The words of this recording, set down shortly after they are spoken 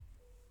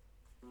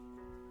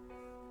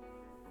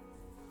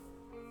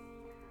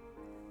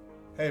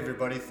Hey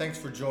everybody, thanks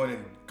for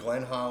joining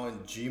Glenn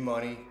Holland, G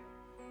Money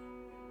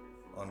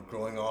on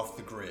Growing Off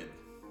the Grid.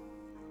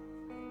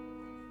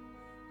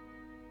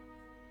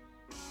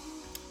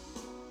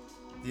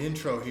 The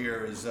intro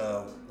here is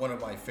one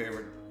of my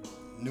favorite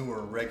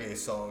newer reggae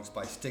songs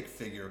by Stick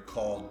Figure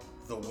called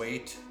The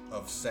Weight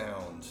of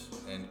Sound,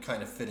 and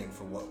kind of fitting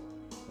for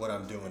what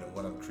I'm doing and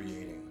what I'm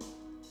creating.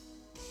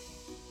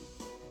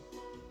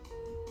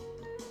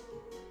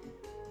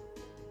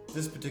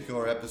 This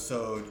particular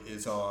episode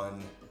is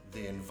on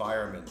the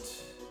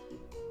environment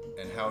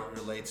and how it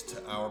relates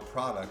to our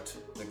product,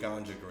 the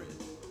Ganja Grid.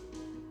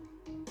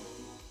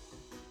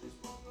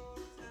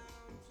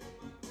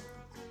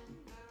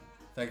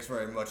 Thanks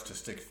very much to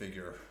Stick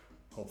Figure.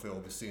 Hopefully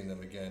we'll be seeing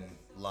them again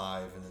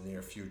live in the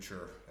near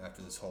future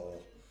after this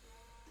whole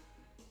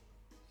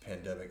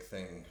pandemic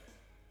thing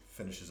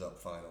finishes up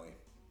finally.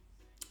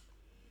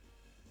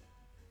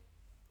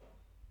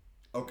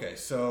 Okay,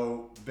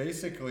 so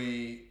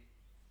basically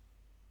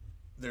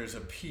there's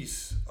a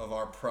piece of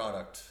our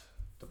product,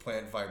 the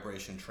Plant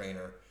Vibration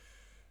Trainer,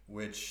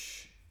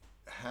 which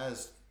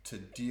has to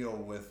deal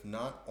with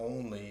not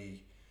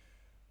only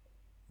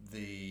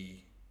the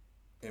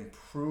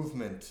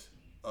improvement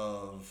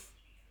of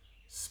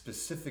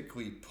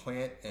specifically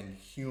plant and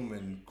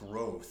human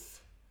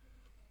growth,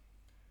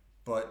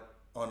 but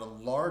on a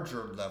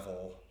larger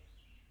level,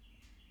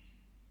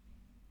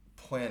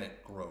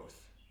 planet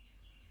growth.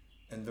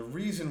 And the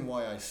reason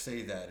why I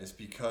say that is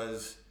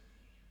because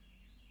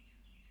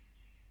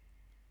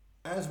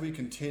as we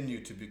continue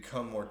to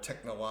become more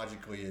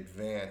technologically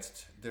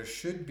advanced, there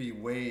should be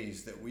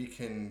ways that we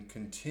can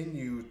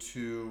continue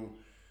to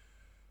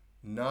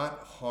not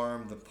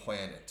harm the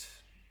planet.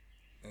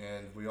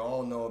 And we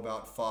all know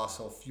about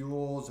fossil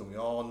fuels, and we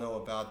all know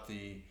about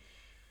the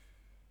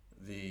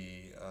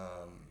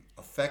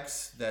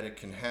effects that it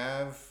can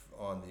have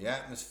on the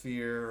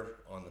atmosphere,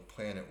 on the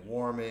planet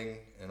warming,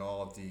 and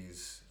all of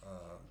these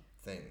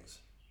things.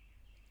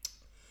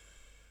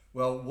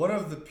 Well, one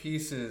of the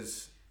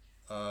pieces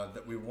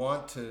that we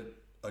want to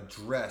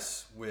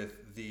address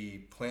with the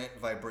Plant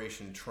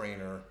Vibration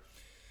Trainer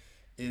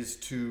is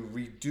to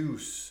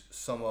reduce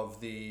some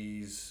of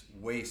these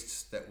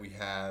wastes that we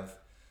have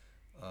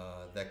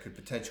that could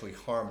potentially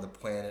harm the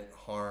planet,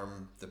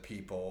 harm the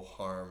people,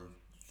 harm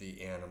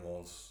the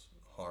animals,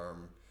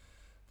 harm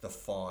the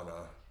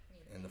fauna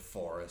and the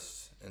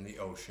forests and the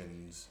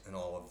oceans and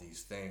all of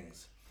these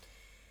things.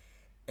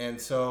 And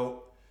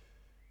so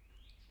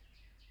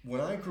when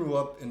I grew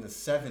up in the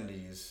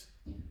 70s,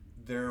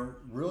 there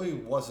really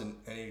wasn't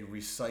any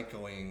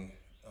recycling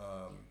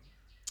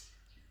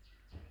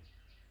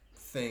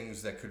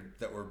things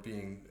that were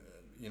being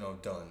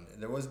done.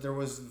 There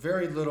was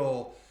very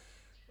little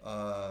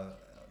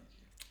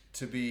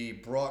to be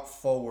brought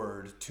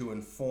forward to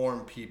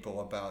inform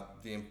people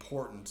about the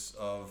importance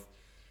of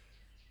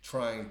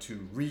trying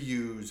to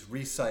reuse,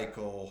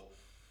 recycle,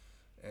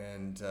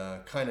 and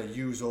kind of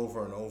use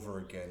over and over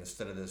again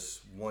instead of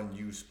this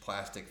one-use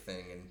plastic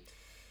thing. And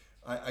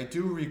I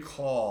do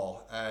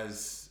recall,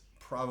 as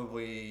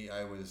probably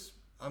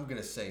I'm going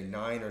to say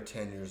 9 or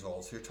 10 years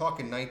old. So you're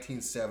talking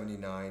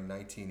 1979,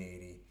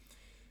 1980,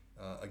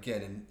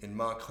 again in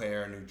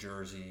Montclair, New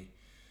Jersey.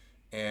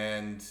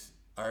 And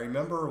I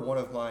remember one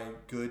of my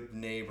good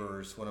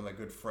neighbors, one of my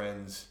good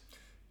friends,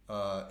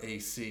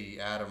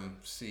 Adam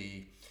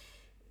C.,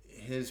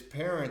 his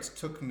parents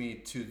took me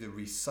to the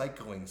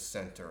recycling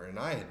center. And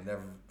I didn't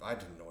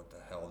know what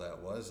the hell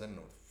that was. I didn't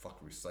know what the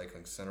fuck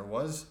recycling center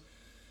was.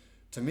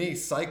 To me,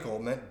 cycle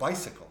meant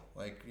bicycle.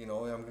 Like, I'm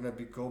going to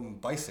be going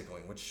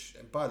bicycling, which,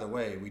 by the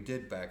way, we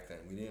did back then.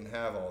 We didn't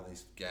have all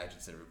these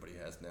gadgets that everybody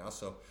has now.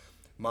 So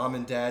mom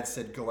and dad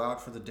said go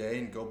out for the day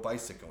and go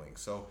bicycling.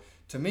 So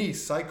to me,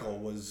 cycle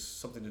was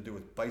something to do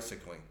with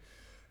bicycling.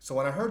 So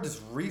when I heard this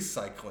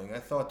recycling, I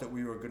thought that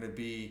we were going to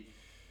be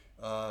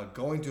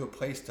going to a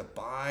place to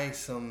buy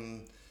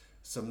some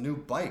new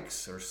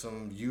bikes or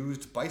some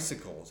used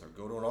bicycles or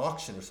go to an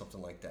auction or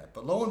something like that.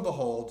 But lo and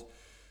behold,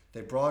 they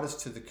brought us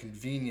to the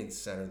convenience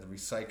center, the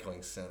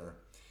recycling center.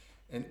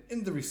 And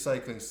in the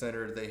recycling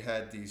center, they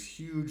had these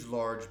huge,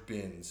 large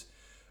bins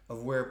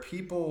of where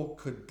people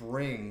could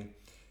bring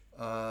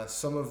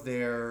some of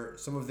their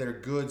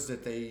goods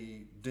that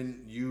they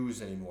didn't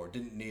use anymore,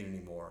 didn't need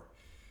anymore.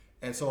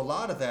 And so a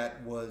lot of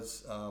that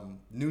was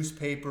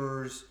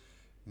newspapers,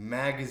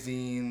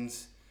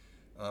 magazines.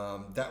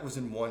 That was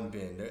in one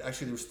bin.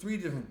 Actually, there was 3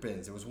 different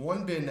bins. There was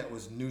one bin that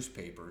was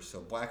newspapers,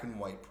 so black and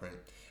white print.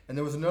 And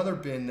there was another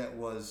bin that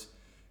was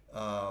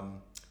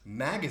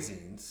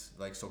magazines,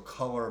 like so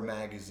color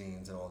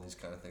magazines and all these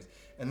kind of things.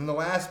 And then the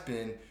last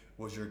bin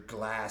was your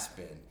glass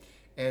bin.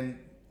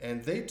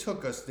 And they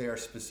took us there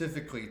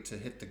specifically to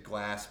hit the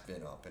glass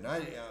bin up. And I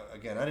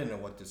didn't know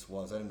what this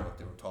was. I didn't know what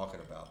they were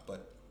talking about.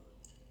 But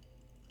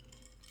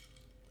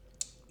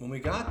when we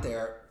got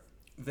there,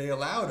 they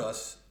allowed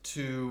us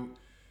to,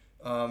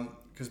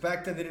 because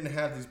back then they didn't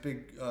have these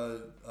big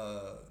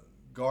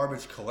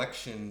garbage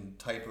collection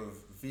type of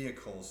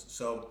vehicles.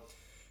 So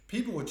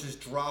people would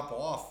just drop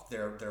off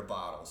their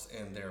bottles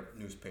and their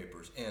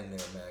newspapers and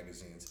their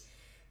magazines.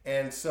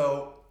 And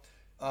so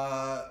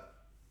uh,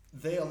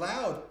 they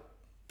allowed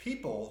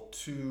people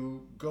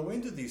to go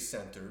into these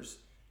centers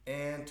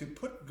and to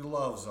put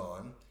gloves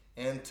on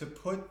and to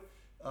put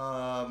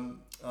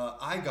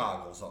eye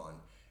goggles on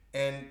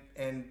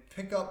and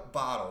pick up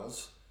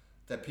bottles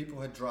that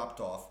people had dropped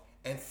off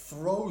and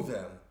throw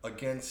them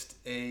against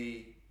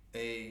a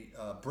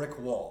brick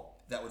wall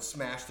that would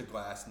smash the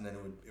glass, and then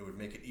it would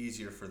make it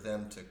easier for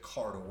them to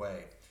cart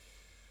away.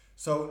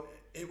 So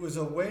it was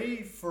a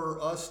way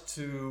for us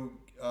to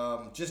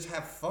just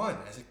have fun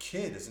as a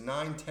kid, as a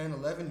 9, 10,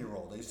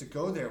 11-year-old. I used to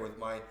go there with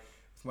my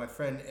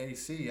friend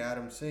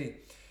Adam C,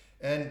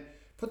 and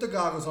put the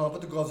goggles on,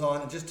 put the gloves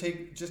on, and just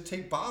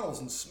take bottles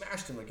and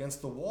smash them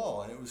against the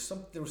wall. And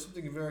there was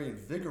something very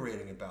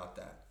invigorating about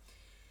that.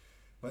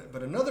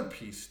 But another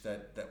piece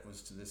that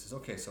was to this is,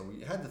 okay, so we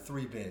had the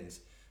 3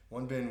 bins.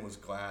 One bin was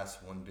glass,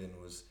 one bin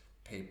was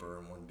paper,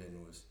 and one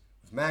bin was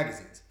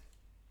magazines.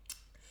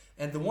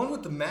 And the one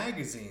with the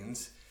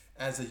magazines,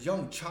 as a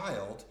young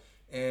child,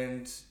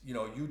 and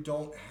you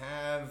don't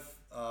have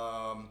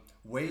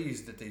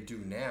ways that they do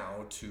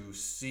now to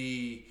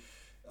see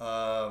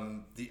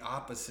the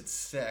opposite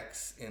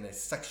sex in a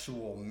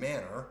sexual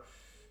manner.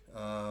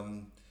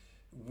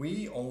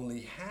 We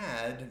only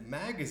had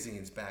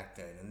magazines back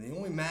then, and the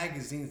only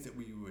magazines that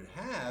we would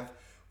have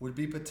would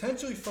be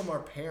potentially from our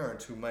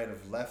parents, who might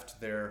have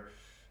left their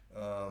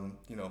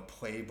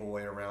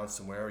Playboy around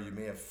somewhere, or you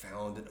may have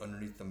found it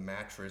underneath the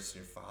mattress,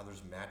 your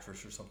father's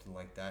mattress or something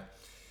like that.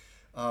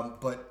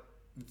 But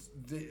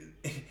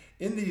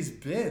in these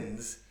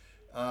bins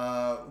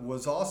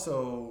was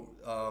also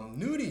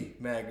nudie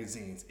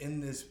magazines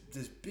in this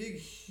big,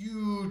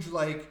 huge,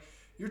 like,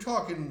 you're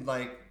talking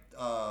like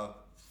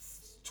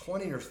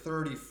 20 or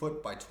 30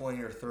 foot by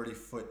 20 or 30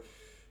 foot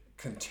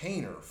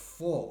container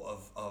full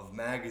of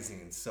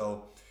magazines.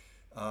 So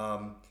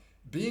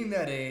being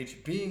that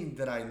age, being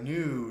that I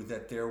knew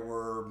that there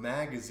were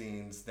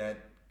magazines that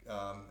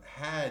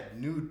had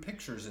nude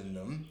pictures in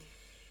them,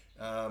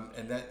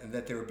 and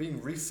that they were being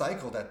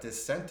recycled at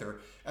this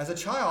center, as a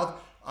child,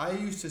 I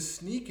used to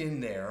sneak in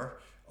there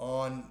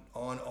on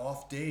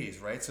off days,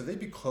 right? So they'd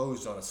be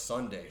closed on a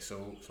Sunday.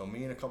 So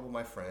me and a couple of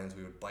my friends,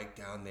 we would bike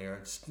down there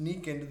and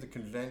sneak into the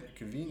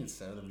convenience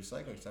center, the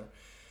recycling center,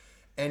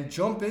 and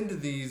jump into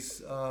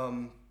these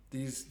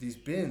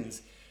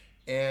bins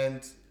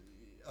and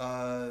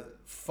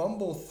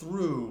fumble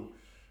through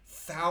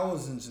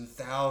thousands and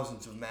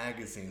thousands of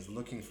magazines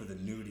looking for the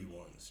nudie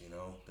ones,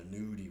 the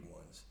nudie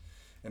ones.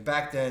 And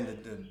back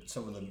then,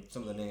 some of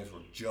the names were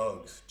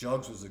Jugs.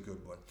 Jugs was a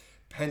good one.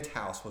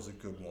 Penthouse was a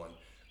good one.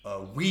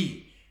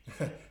 Oui,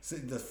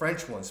 the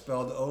French one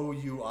spelled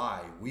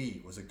O-U-I.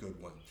 Oui was a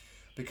good one,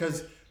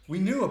 because we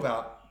knew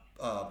about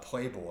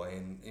Playboy,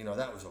 and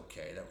that was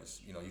okay. That was,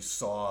 you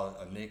saw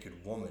a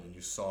naked woman and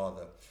you saw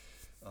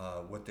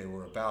what they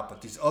were about.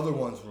 But these other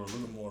ones were a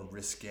little more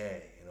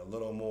risque and a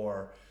little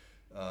more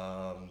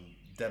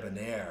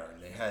debonair,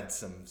 and they had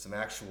some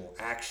actual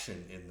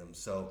action in them.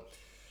 So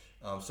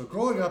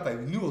growing up, I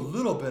knew a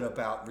little bit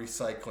about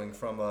recycling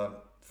from a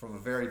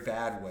very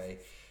bad way.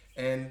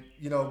 And,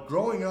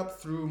 growing up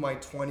through my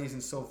 20s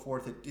and so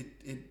forth,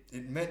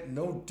 it meant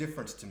no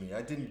difference to me.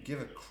 I didn't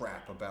give a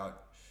crap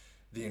about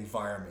the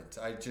environment.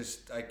 I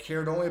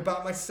cared only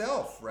about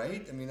myself,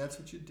 right? I mean, that's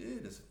what you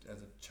did as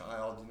a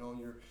child.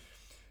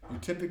 You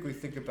typically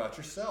think about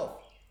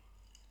yourself.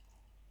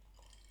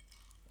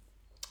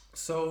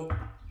 So,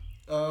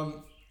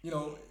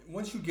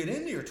 once you get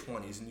into your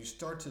 20s and you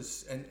start to,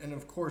 and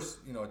of course,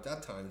 at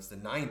that time it's the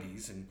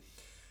 90s, and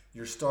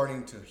you're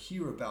starting to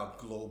hear about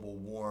global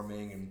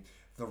warming and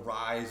the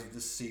rise of the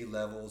sea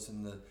levels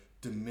and the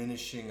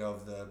diminishing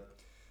of the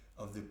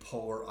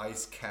polar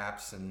ice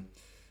caps and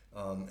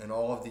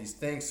all of these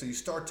things. So you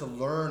start to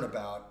learn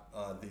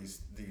about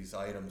these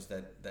items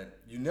that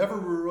you never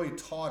were really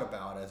taught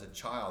about as a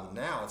child. And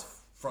now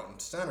it's front and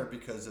center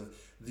because of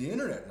the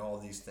internet and all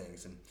of these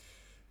things. And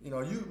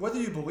whether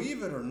you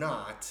believe it or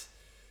not,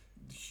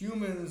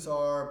 humans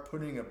are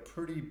putting a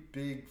pretty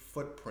big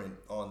footprint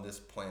on this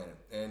planet.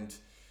 And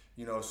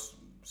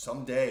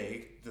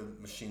someday the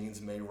machines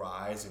may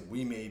rise and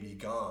we may be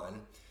gone,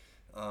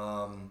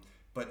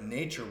 but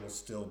nature will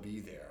still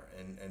be there,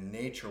 and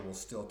nature will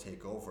still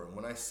take over. And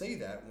when I say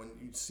that, when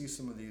you see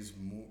some of these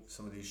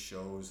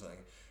shows,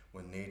 like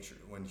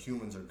when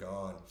humans are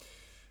gone,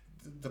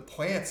 the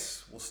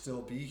plants will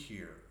still be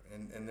here,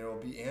 and there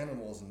will be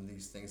animals and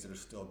these things that will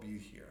still be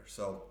here.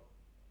 So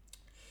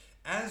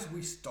as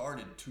we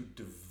started to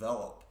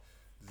develop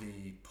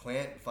the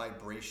plant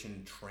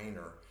vibration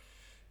trainer,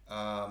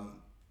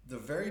 the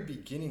very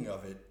beginning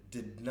of it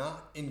did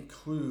not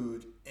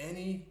include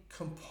any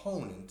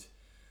component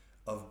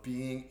of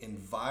being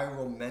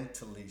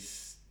environmentally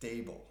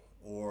stable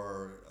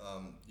or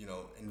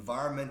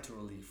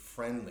environmentally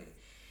friendly.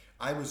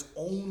 I was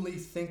only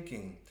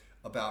thinking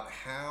about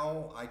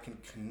how I can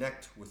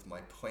connect with my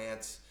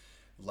plants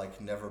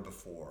like never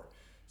before.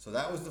 So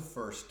that was the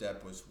first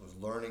step, was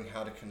learning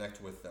how to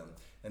connect with them.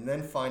 And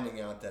then finding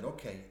out that,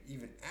 okay,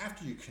 even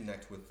after you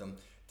connect with them,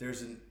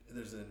 there's an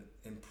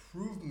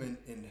improvement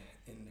in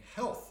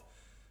health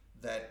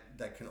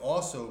that can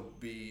also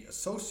be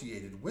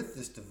associated with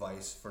this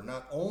device for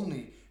not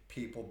only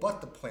people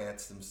but the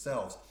plants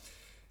themselves.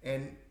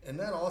 And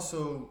that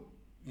also,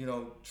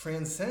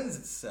 transcends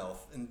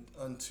itself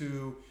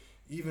onto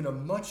even a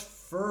much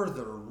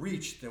further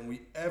reach than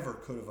we ever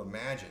could have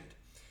imagined.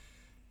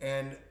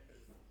 And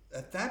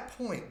at that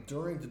point,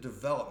 during the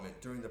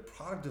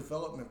product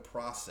development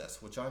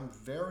process, which I'm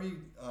very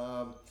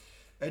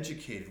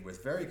educated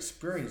with, very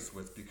experienced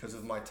with because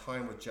of my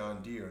time with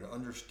John Deere and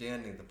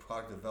understanding the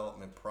product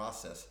development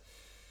process,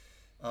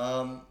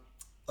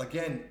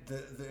 again,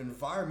 the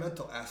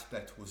environmental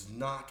aspect was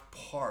not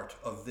part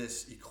of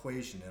this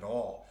equation at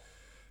all.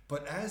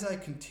 But as I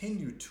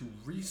continued to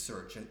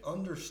research and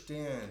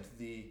understand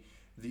the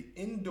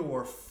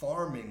indoor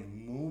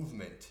farming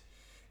movement,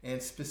 and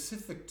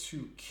specific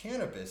to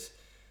cannabis,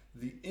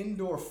 the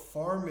indoor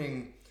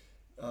farming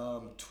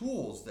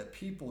tools that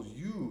people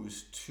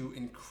use to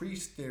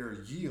increase their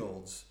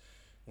yields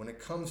when it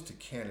comes to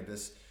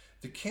cannabis,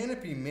 the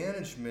canopy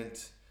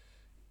management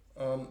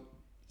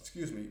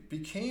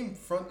became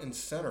front and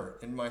center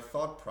in my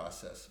thought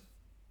process.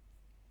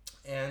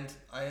 And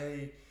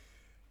I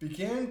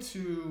began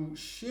to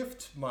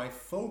shift my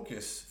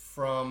focus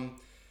from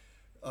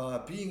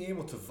being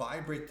able to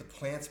vibrate the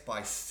plants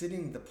by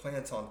sitting the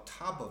plants on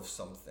top of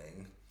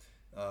something,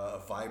 a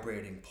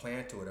vibrating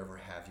plant or whatever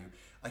have you.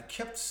 I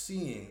kept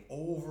seeing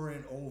over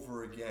and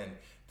over again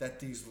that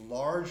these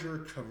larger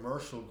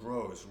commercial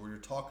grows, where you're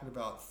talking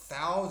about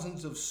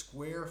thousands of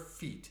square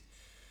feet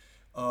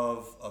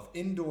of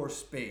indoor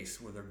space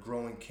where they're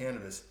growing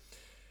cannabis,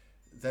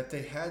 that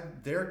they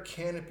had their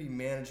canopy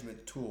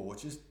management tool,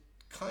 which is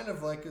kind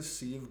of like a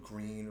sea of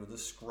green or the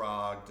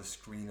scrog, the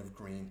screen of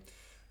green,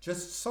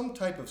 just some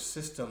type of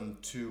system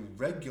to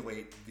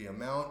regulate the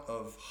amount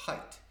of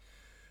height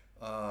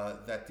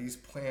that these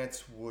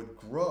plants would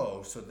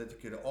grow so that they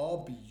could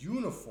all be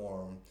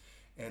uniform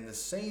and the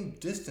same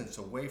distance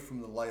away from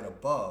the light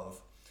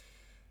above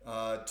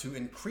to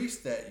increase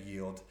that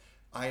yield.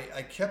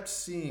 I kept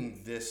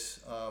seeing this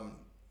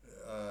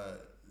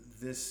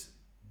this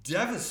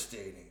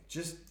devastating,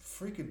 just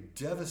freaking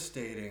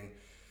devastating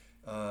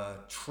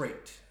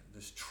trait,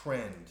 this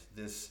trend,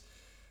 this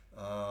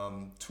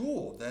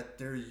tool that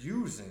they're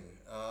using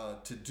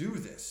to do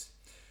this.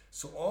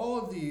 So all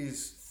of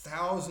these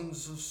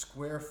thousands of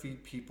square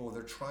feet people,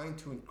 they're trying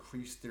to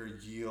increase their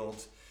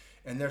yields,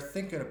 and they're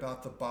thinking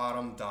about the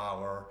bottom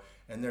dollar,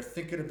 and they're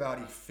thinking about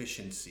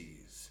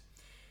efficiencies.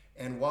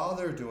 And while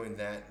they're doing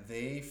that,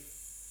 they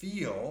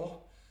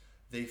feel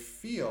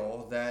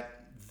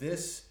that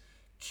this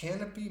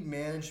canopy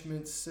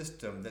management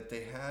system that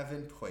they have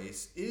in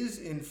place is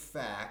in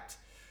fact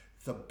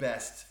the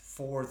best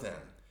for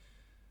them.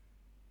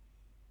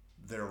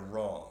 They're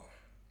wrong.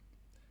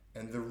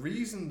 And the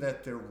reason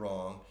that they're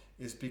wrong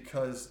is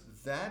because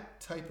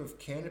that type of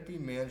canopy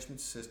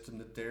management system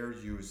that they're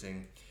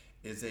using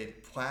is a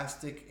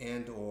plastic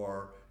and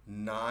or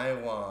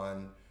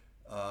nylon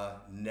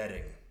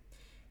netting.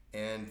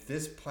 And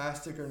this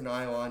plastic or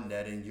nylon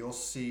netting you'll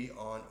see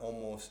on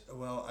almost,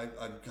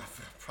 I'd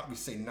probably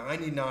say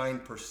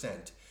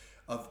 99%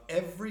 of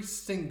every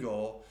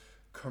single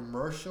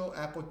commercial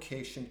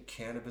application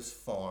cannabis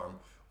farm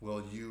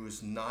will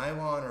use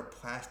nylon or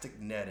plastic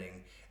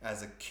netting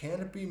as a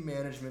canopy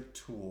management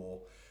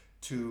tool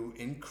to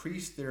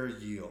increase their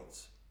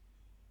yields.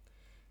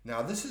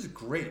 Now, this is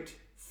great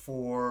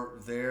for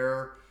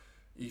their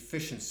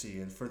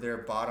efficiency and for their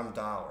bottom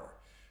dollar.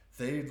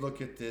 They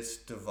look at this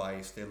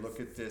device, they look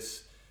at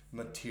this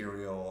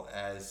material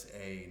as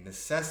a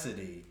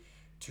necessity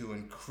to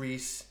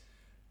increase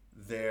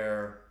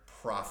their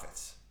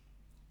profits.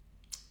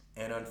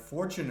 And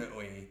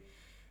unfortunately,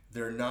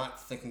 they're not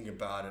thinking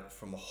about it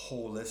from a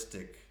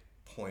holistic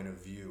point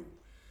of view.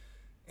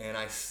 And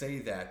I say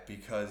that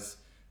because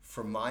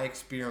from my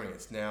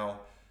experience,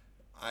 now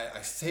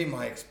I say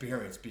my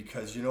experience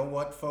because you know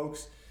what,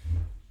 folks?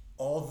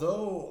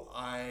 Although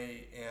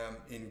I am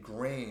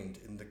ingrained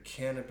in the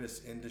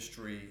cannabis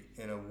industry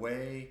in a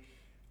way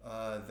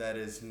that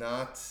is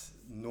not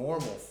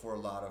normal for a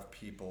lot of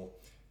people,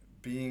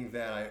 being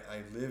that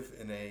I live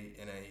in a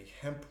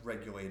hemp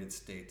regulated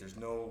state, there's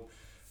no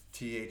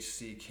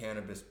THC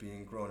cannabis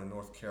being grown in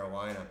North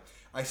Carolina,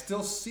 I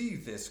still see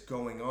this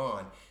going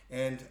on.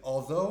 And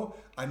although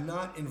I'm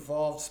not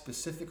involved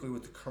specifically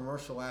with the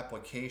commercial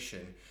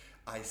application,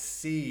 I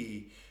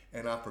see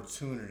an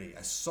opportunity.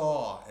 I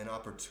saw an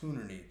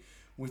opportunity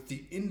with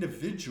the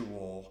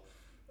individual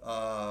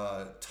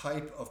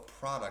type of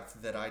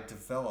product that I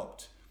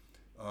developed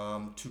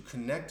to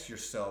connect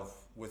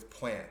yourself with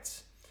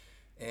plants.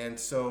 And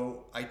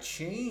so I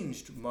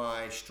changed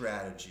my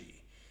strategy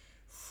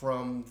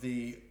from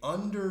the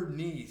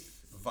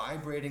underneath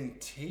vibrating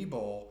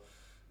table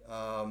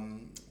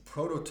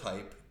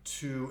prototype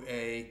to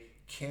a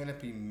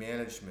canopy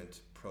management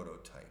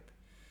prototype.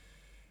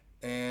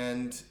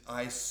 And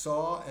I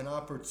saw an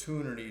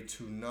opportunity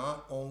to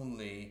not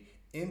only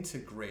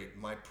integrate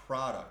my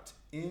product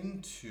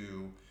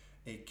into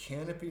a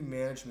canopy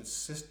management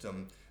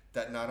system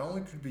that not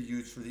only could be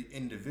used for the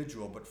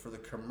individual but for the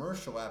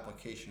commercial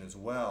application as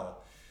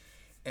well.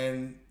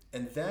 And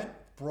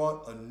that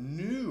brought a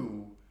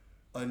new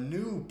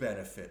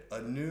benefit,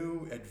 a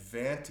new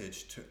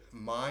advantage to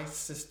my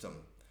system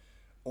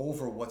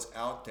over what's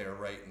out there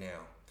right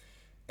now.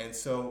 And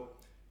so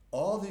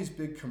all these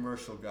big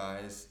commercial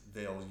guys,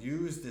 they'll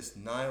use this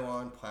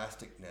nylon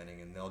plastic netting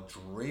and they'll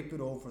drape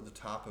it over the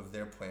top of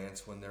their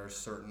plants when they're a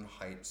certain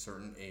height,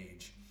 certain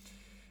age.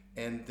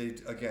 And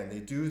they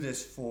do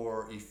this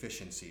for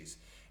efficiencies.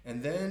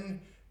 And then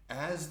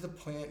as the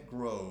plant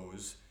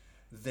grows,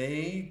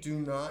 they do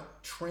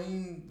not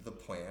train the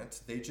plant,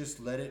 they just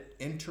let it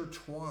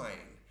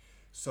intertwine.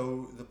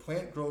 So the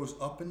plant grows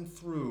up and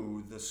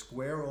through the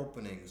square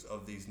openings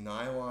of these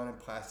nylon and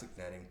plastic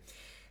netting.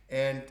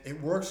 And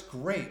it works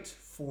great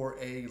for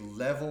a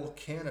level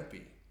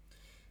canopy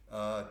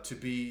to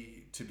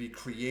be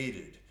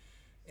created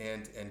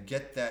and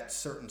get that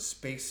certain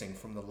spacing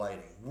from the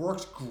lighting.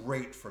 Works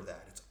great for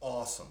that. It's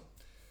awesome.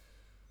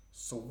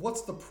 So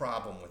what's the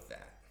problem with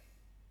that?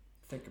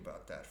 Think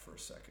about that for a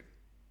second.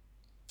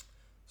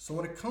 So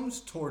when it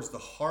comes towards the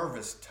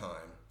harvest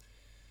time,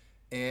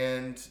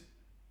 and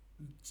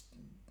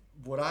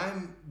from what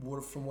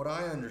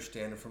I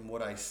understand and from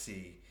what I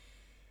see,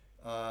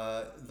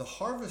 the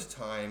harvest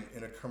time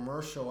in a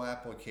commercial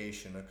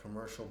application, a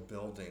commercial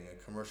building,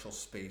 a commercial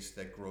space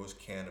that grows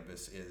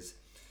cannabis is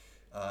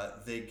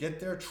they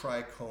get their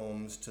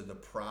trichomes to the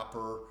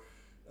proper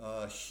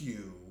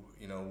hue,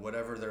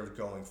 whatever they're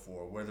going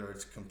for, whether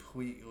it's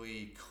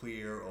completely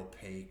clear,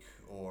 opaque,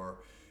 or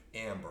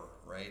amber,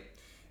 right?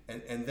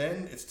 And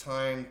then it's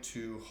time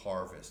to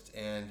harvest.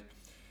 And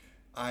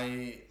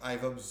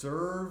I've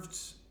observed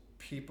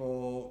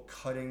people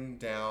cutting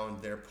down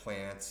their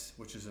plants,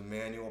 which is a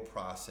manual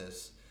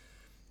process,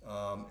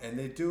 and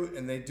they do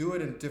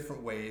it in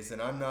different ways.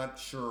 And I'm not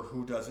sure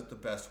who does it the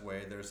best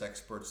way. There's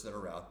experts that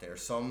are out there.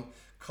 Some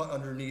cut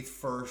underneath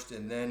first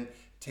and then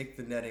take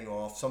the netting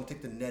off. Some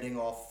take the netting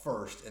off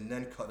first and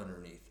then cut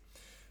underneath.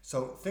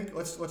 So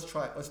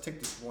let's take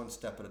this one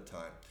step at a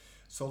time.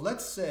 So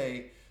let's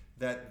say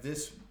that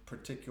this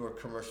particular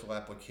commercial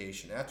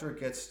application, after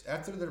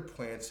their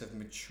plants have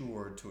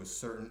matured to a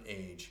certain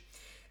age,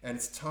 and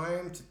it's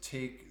time to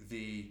take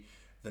the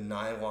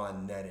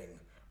nylon netting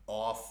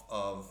off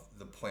of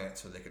the plant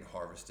so they can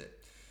harvest it.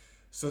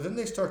 So then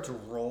they start to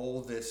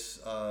roll this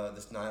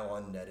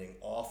nylon netting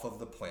off of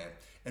the plant,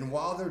 and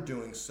while they're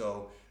doing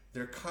so,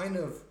 they're kind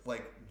of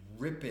like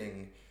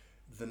ripping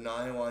the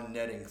nylon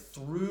netting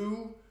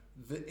through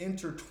the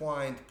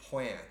intertwined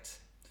plant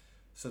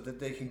so that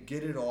they can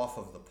get it off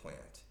of the plant.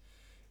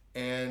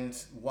 And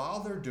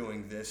while they're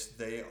doing this,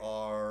 they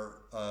are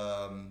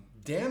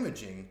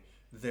damaging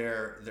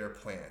their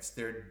plants.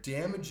 They're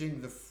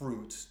damaging the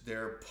fruits.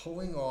 They're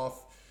pulling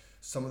off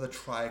some of the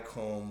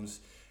trichomes,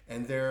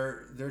 and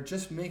they're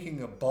just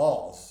making a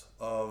balls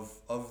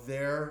of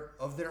their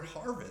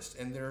harvest,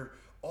 and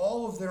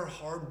all of their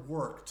hard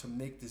work to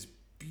make this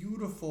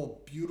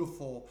beautiful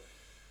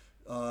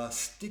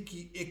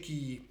sticky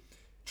icky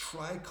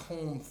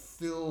trichome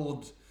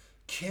filled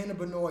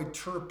cannabinoid,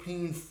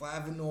 terpene,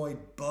 flavonoid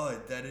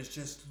bud that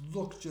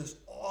looks just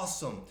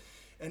awesome.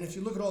 And if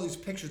you look at all these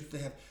pictures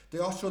they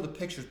all show the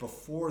pictures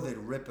before they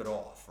rip it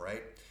off,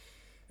 right?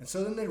 And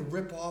so then they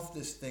rip off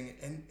this thing,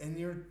 and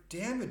you're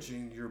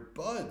damaging your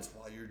buds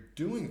while you're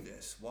doing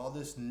this. While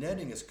this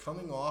netting is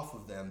coming off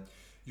of them,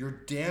 you're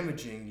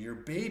damaging your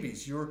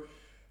babies.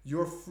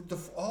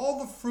 All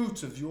the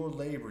fruits of your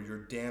labor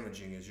you're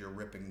damaging as you're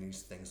ripping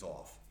these things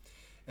off.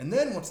 And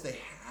then once they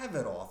have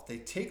it off, they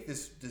take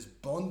this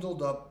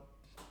bundled up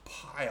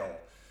pile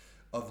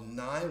of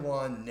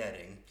nylon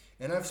netting.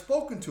 And I've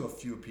spoken to a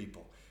few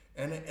people,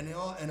 and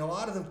a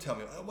lot of them tell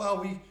me,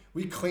 well,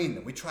 we clean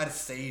them. We try to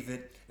save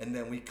it, and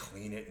then we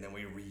clean it, and then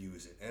we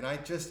reuse it. And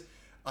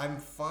I'm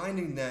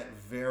finding that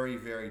very,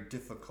 very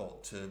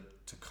difficult to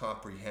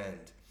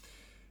comprehend.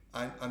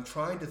 I'm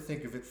trying to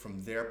think of it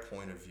from their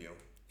point of view.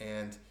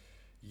 And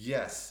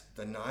yes,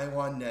 the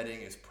nylon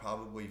netting is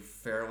probably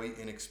fairly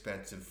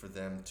inexpensive for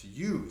them to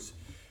use.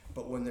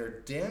 But when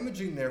they're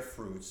damaging their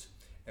fruits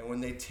and when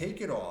they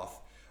take it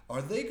off,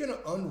 are they going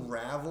to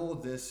unravel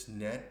this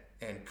net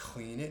and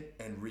clean it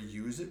and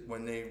reuse it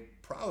when they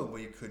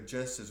probably could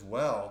just as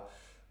well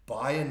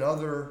buy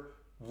another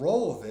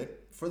roll of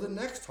it for the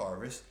next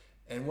harvest?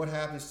 And what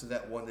happens to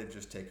that one they've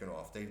just taken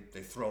off? They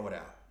throw it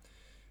out.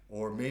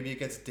 Or maybe it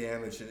gets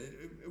damaged.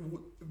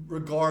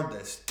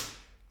 Regardless,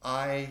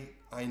 I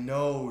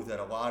know that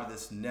a lot of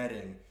this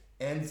netting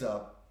ends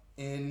up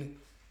in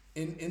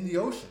the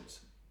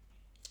oceans.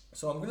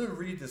 So I'm going to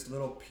read this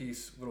little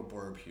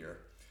blurb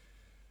here.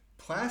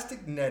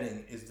 Plastic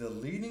netting is the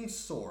leading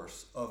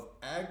source of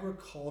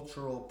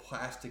agricultural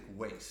plastic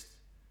waste.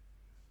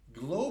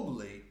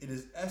 Globally, it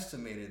is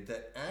estimated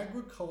that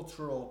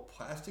agricultural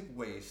plastic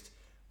waste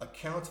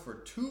accounts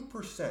for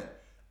 2%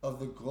 of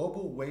the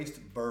global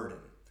waste burden.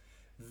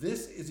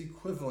 This is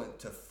equivalent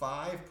to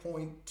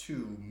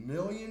 5.2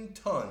 million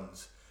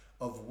tons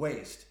of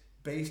waste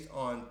based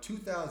on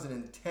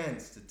 2010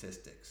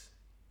 statistics.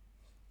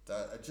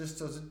 It just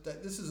doesn't.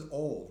 This is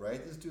old,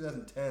 right? This is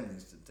 2010.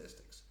 These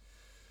statistics.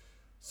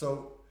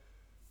 So,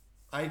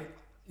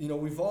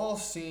 we've all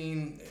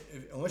seen,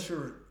 unless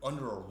you're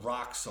under a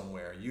rock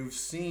somewhere, you've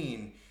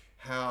seen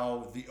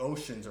how the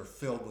oceans are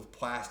filled with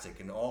plastic,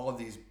 and all of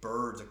these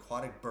birds,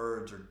 aquatic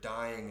birds, are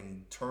dying,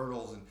 and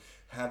turtles, and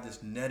have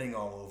this netting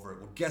all over it.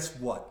 Well, guess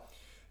what?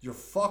 Your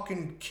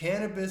fucking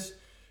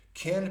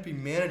canopy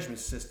management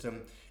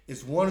system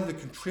is one of the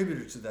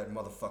contributors to that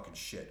motherfucking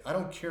shit. I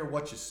don't care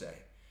what you say.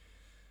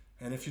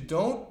 And if you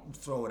don't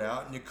throw it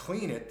out and you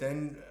clean it,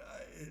 then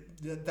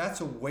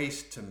that's a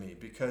waste to me,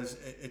 because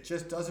it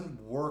just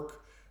doesn't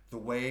work the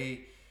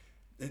way,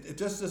 it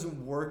just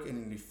doesn't work in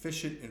an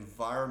efficient,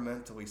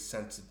 environmentally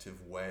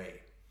sensitive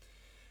way.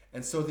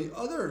 And so the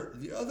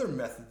other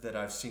method that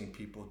I've seen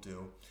people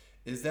do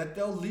is that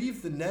they'll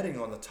leave the netting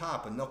on the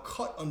top and they'll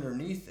cut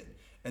underneath it.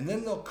 And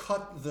then they'll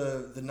cut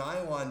the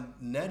nylon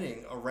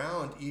netting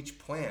around each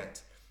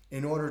plant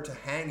in order to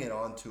hang it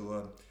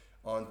onto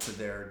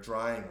their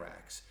drying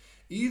racks.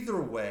 Either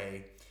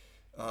way,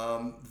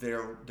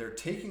 they're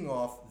taking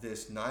off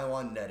this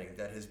nylon netting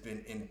that has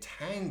been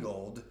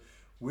entangled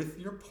with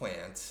your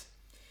plants,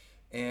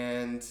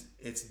 and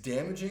it's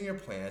damaging your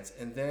plants.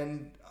 And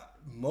then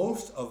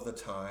most of the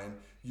time,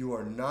 you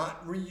are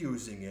not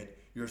reusing it.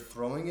 You're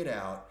throwing it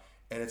out,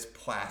 and it's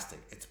plastic.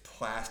 It's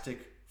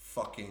plastic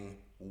fucking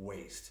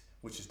waste,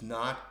 which is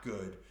not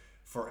good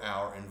for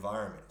our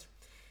environment.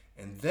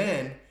 And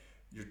then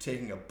you're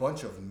taking a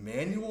bunch of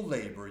manual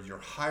labor, you're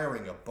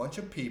hiring a bunch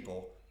of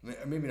people,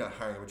 maybe not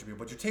hiring a bunch of people,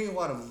 but you're taking a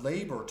lot of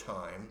labor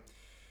time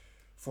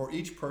for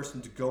each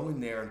person to go in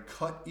there and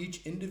cut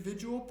each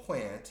individual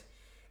plant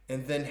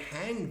and then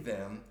hang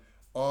them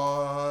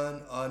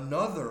on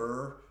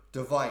another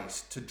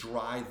device to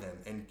dry them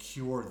and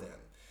cure them.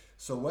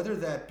 So whether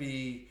that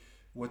be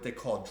what they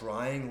call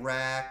drying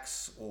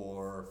racks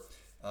or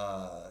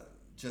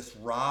just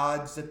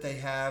rods that they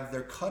have,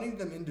 they're cutting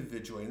them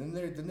individually, and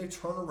then they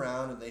turn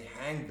around and they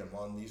hang them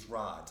on these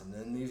rods, and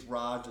then these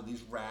rods or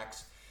these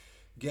racks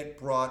get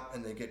brought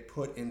and they get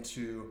put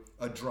into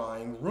a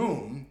drying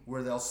room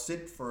where they'll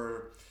sit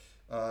for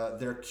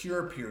their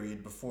cure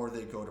period before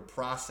they go to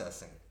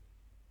processing.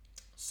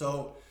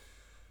 So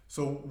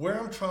where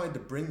I'm trying to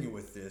bring you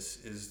with this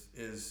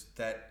is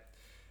that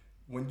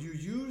when you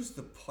use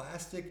the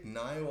plastic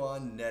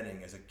nylon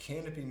netting as a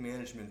canopy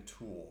management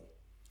tool,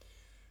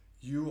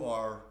 you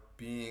are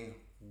being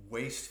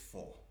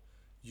wasteful.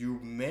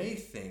 You may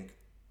think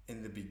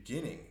in the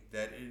beginning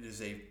that it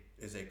is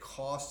a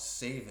cost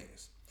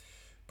savings.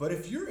 But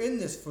if you're in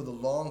this for the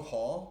long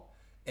haul,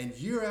 and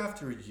year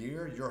after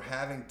year you're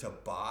having to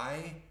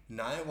buy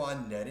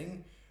nylon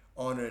netting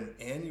on an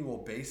annual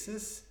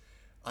basis,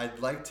 I'd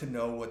like to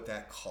know what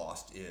that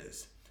cost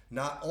is.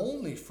 Not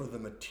only for the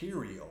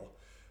material,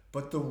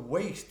 but the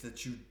waste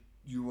that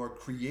you are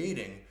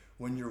creating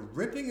when you're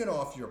ripping it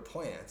off your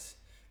plants,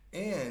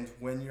 and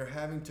when you're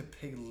having to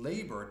pay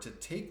labor to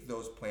take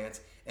those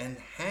plants and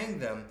hang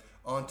them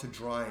onto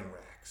drying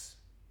racks.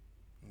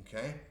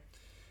 Okay?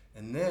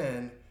 And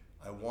then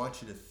I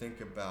want you to think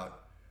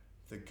about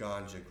the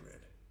Ganja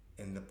Grid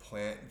and the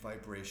Plant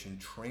Vibration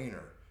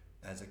Trainer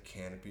as a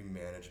canopy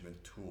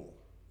management tool.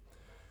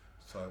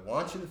 So I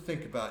want you to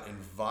think about,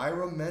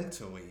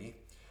 environmentally,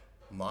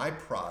 my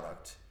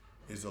product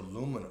is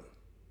aluminum.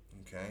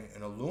 Okay?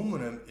 And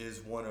aluminum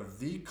is one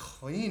of the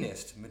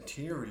cleanest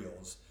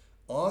materials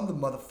on the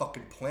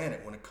motherfucking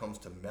planet when it comes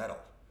to metal.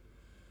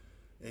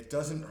 It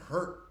doesn't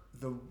hurt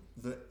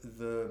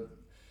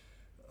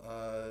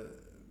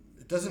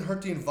it doesn't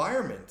hurt the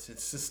environment.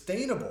 It's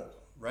sustainable,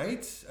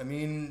 right? I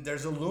mean,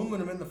 there's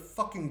aluminum in the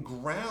fucking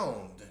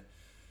ground.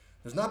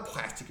 There's not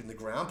plastic in the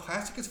ground.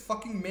 Plastic is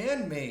fucking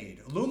man-made.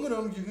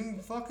 Aluminum, you can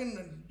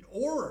fucking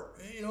ore,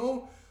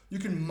 you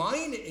can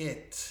mine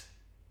it,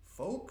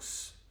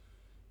 folks,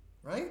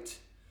 right?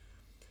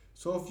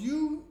 So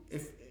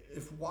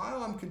if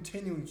while I'm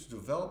continuing to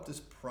develop this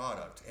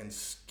product and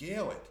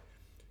scale it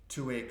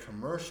to a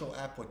commercial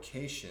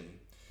application,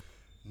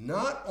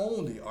 not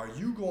only are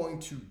you going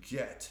to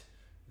get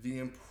the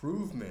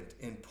improvement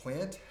in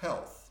plant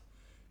health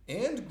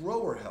and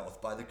grower health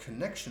by the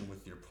connection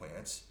with your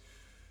plants,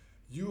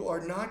 you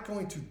are not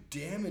going to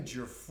damage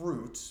your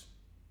fruits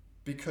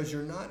because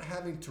you're not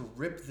having to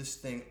rip this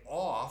thing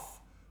off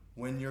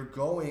when you're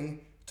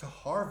going to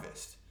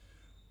harvest.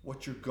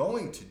 What you're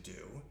going to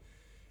do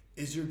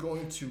is you're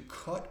going to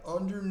cut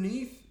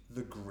underneath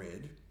the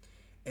grid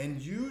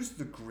and use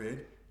the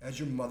grid as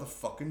your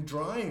motherfucking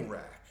drying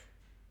rack.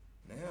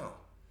 Now,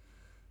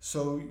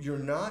 so you're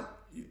not,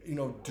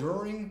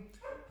 during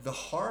the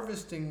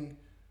harvesting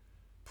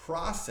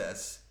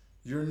process,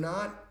 you're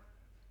not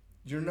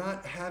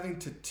having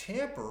to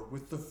tamper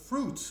with the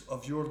fruits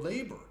of your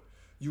labor.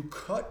 You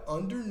cut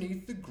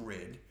underneath the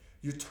grid,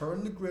 you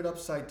turn the grid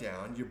upside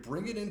down, you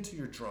bring it into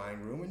your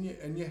drying room,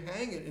 and you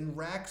hang it in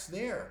racks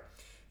there.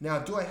 Now,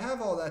 do I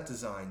have all that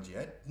designed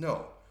yet?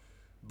 No,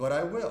 but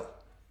I will.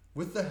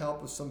 with the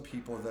help of some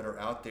people that are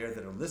out there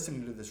that are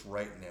listening to this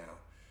right now,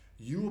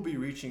 you will be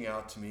reaching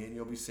out to me and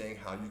you'll be saying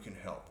how you can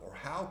help, or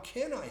how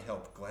can I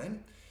help,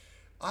 Glenn?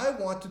 I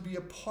want to be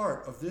a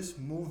part of this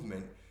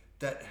movement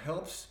that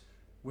helps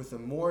with a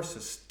more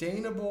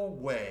sustainable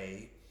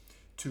way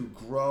to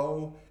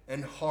grow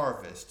and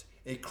harvest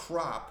a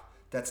crop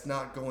that's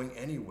not going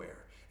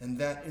anywhere, and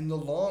that in the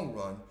long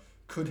run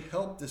could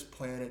help this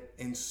planet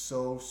in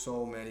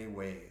so many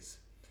ways.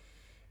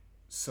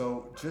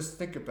 So just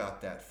think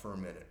about that for a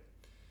minute.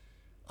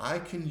 I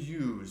can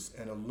use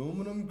an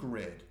aluminum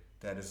grid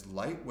that is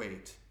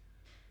lightweight,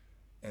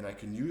 and I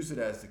can use it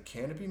as the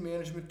canopy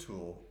management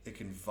tool. It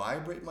can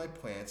vibrate my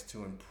plants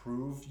to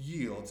improve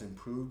yields,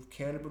 improve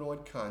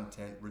cannabinoid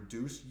content,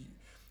 reduce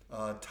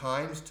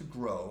times to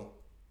grow.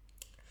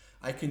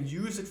 I can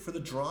use it for the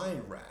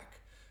drying rack,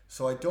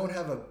 so I don't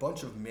have a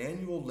bunch of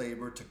manual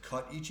labor to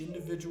cut each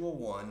individual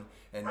one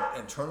and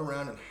turn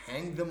around and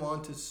hang them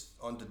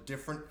onto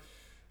different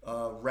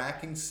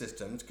racking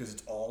systems, because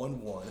it's all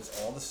in one.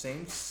 It's all the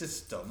same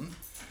system.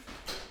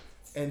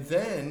 And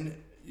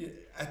then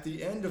at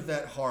the end of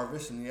that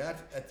harvest, and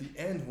at the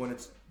end when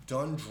it's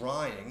done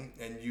drying,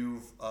 and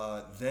you've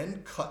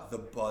then cut the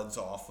buds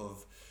off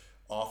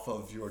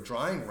of your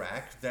drying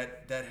rack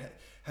that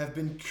have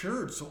been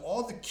cured, so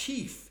all the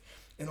keef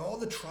and all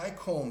the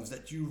trichomes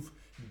that you've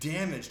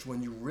damaged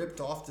when you ripped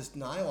off this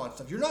nylon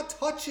stuff, you're not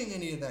touching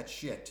any of that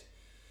shit.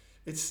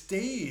 It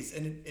stays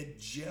and it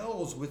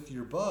gels with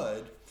your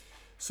bud.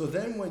 So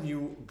then when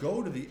you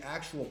go to the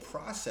actual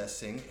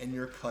processing and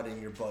you're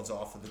cutting your buds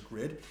off of the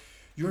grid,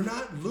 you're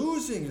not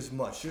losing as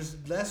much. There's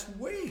less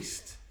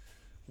waste,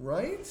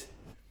 right?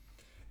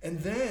 And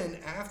then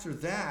after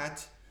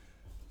that,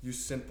 you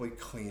simply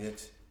clean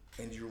it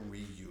and you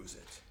reuse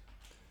it.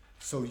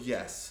 So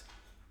yes,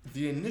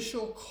 the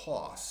initial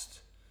cost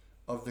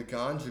of the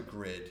Ganja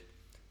Grid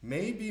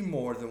may be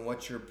more than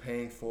what you're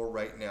paying for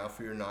right now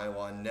for your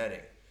nylon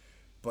netting.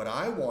 But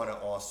I want to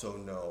also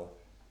know,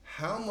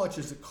 how much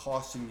is it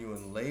costing you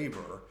in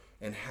labor,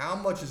 and how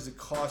much is it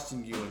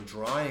costing you in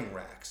drying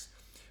racks?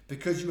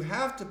 Because you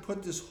have to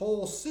put this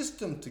whole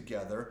system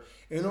together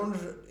in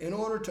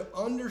order to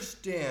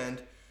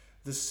understand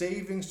the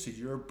savings to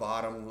your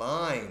bottom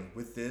line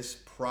with this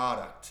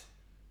product.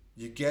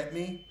 You get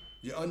me?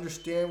 You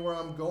understand where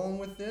I'm going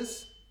with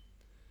this?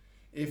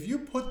 If you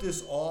put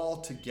this all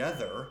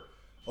together,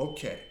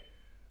 okay,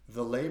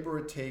 the labor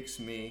it takes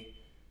me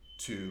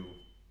to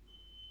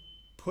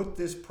put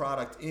this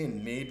product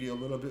in maybe a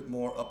little bit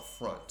more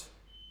upfront,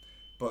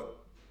 but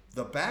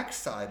the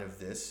backside of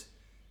this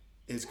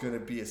is going to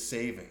be a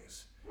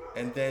savings,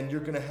 and then you're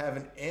going to have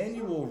an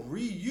annual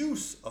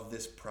reuse of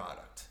this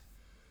product.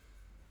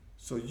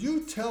 So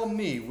you tell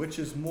me which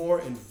is more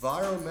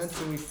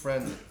environmentally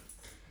friendly,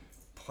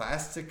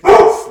 plastic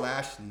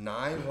 /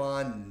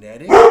 nylon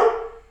netting,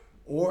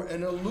 or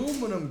an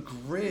aluminum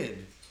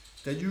grid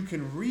that you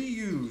can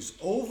reuse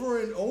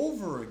over and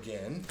over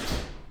again,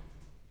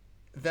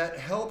 that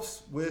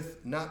helps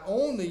with not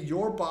only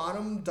your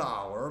bottom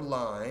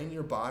line,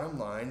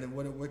 and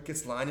what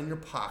gets lined in your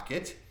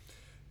pocket,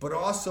 but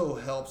also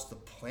helps the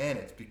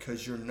planet,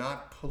 because you're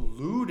not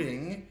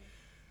polluting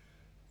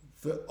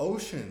the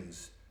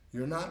oceans.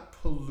 You're not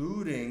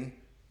polluting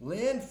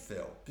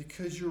landfill,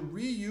 because you're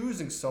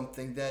reusing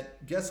something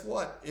that, guess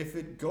what? If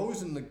it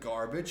goes in the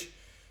garbage,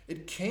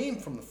 it came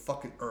from the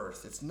fucking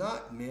earth. It's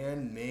not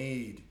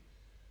man-made.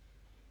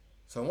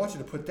 So I want you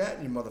to put that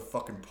in your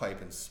motherfucking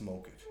pipe and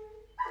smoke it.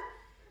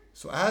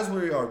 So as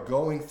we are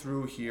going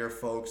through here,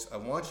 folks, I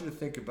want you to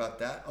think about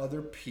that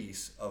other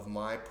piece of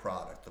my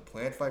product, the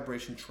Plant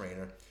Vibration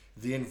Trainer,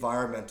 the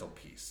environmental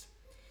piece.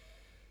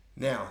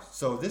 Now,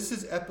 so this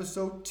is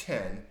episode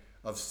 10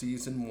 of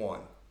season 1.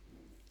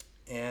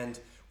 And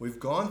we've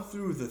gone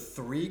through the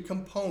 3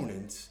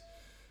 components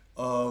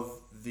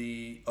of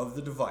the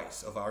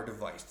device, of our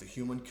device, the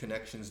Human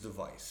Connections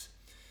device.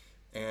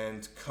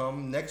 And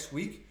come next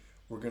week,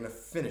 we're going to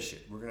finish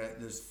it.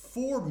 There's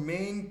 4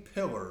 main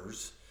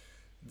pillars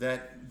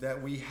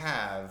that we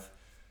have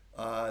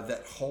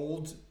that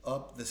hold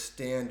up the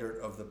standard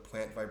of the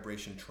Plant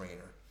Vibration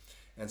Trainer.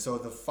 And so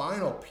the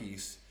final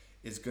piece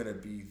is going to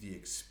be the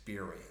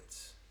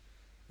experience.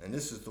 And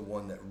this is the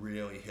one that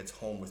really hits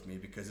home with me,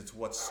 because it's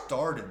what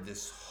started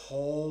this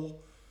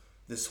whole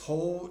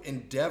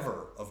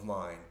endeavor of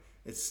mine.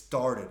 It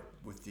started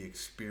with the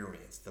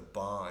experience, the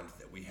bond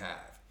that we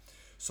have.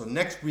 So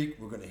next week,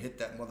 we're going to hit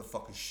that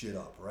motherfucking shit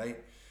up,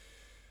 right?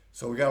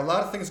 So we got a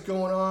lot of things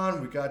going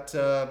on. We're going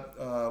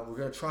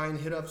to try and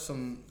hit up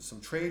some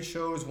trade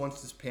shows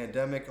once this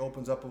pandemic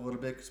opens up a little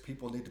bit, because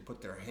people need to put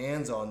their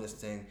hands on this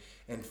thing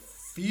and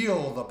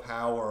feel the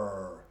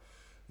power,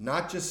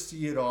 not just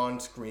see it on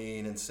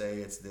screen and say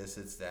it's this,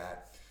 it's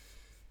that.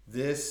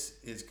 This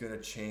is going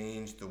to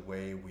change the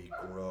way we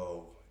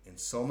grow in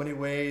so many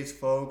ways,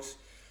 folks.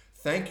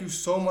 Thank you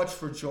so much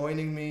for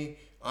joining me.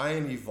 I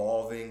am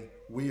evolving.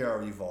 We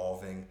are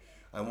evolving.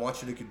 I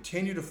want you to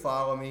continue to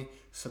follow me.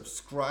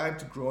 Subscribe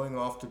to Growing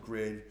Off the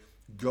Grid.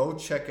 Go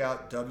check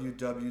out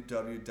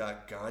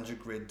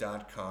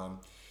www.ganjagrid.com.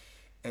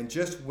 And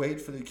just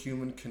wait for the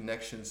Human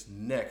Connection's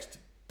next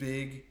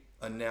big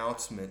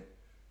announcement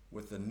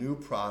with a new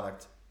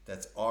product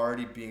that's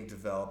already being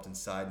developed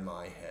inside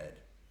my head.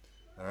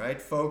 All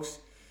right, folks,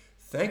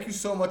 thank you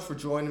so much for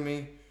joining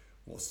me.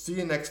 We'll see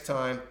you next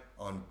time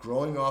on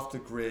Growing Off the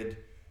Grid.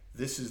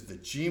 This is the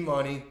G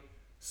Money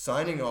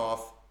signing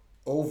off,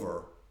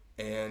 over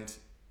and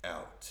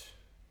out.